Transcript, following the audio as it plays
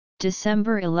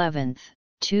December 11,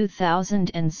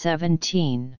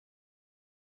 2017.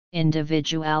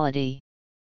 Individuality.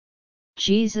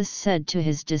 Jesus said to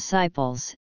his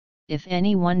disciples, "If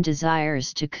anyone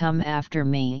desires to come after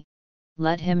me,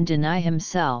 let him deny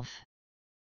himself."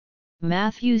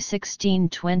 Matthew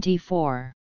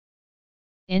 16:24.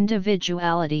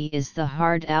 Individuality is the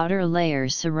hard outer layer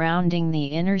surrounding the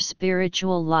inner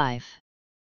spiritual life.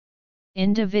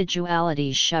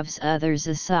 Individuality shoves others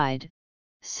aside,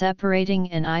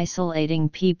 separating and isolating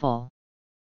people.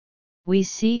 We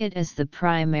see it as the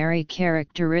primary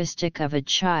characteristic of a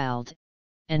child,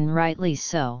 and rightly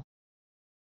so.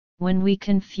 When we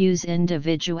confuse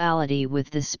individuality with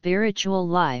the spiritual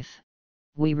life,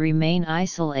 we remain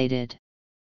isolated.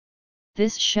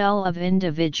 This shell of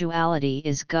individuality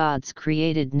is God's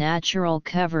created natural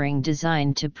covering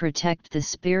designed to protect the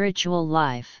spiritual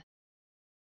life.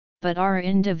 But our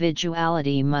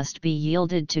individuality must be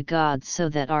yielded to God so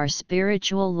that our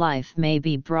spiritual life may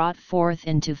be brought forth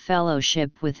into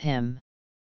fellowship with Him.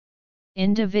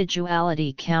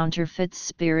 Individuality counterfeits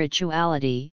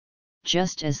spirituality,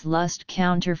 just as lust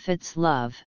counterfeits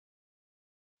love.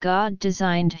 God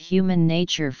designed human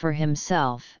nature for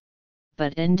Himself,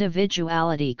 but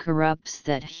individuality corrupts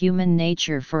that human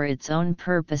nature for its own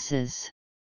purposes.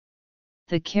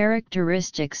 The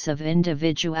characteristics of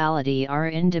individuality are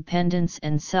independence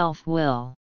and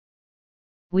self-will.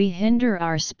 We hinder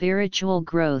our spiritual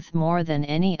growth more than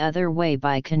any other way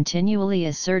by continually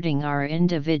asserting our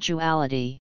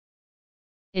individuality.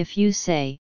 If you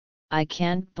say, "I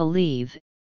can't believe,"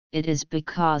 it is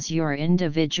because your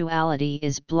individuality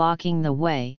is blocking the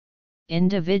way.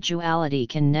 Individuality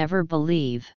can never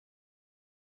believe.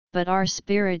 But our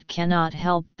spirit cannot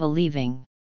help believing.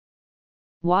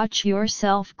 Watch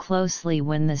yourself closely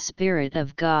when the Spirit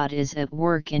of God is at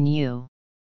work in you.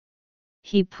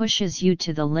 He pushes you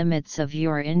to the limits of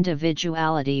your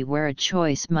individuality where a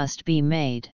choice must be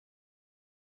made.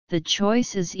 The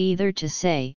choice is either to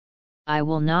say, "I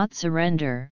will not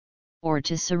surrender," or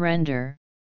to surrender,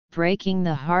 breaking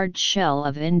the hard shell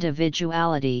of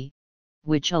individuality,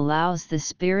 which allows the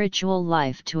spiritual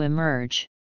life to emerge.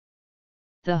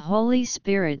 The Holy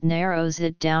Spirit narrows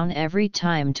it down every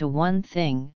time to one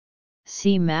thing.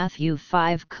 See Matthew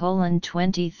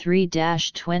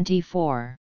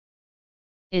 5:23-24.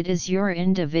 It is your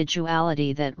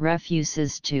individuality that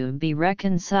refuses to be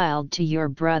reconciled to your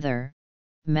brother.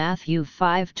 Matthew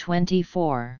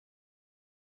 5:24.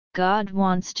 God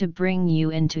wants to bring you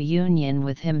into union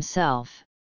with Himself,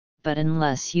 but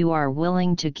unless you are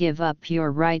willing to give up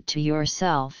your right to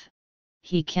yourself,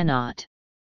 He cannot.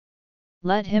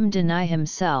 Let him deny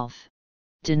himself,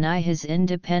 deny his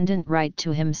independent right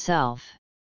to himself.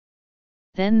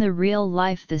 Then the real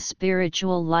life, the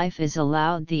spiritual life, is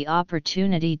allowed the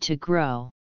opportunity to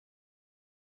grow.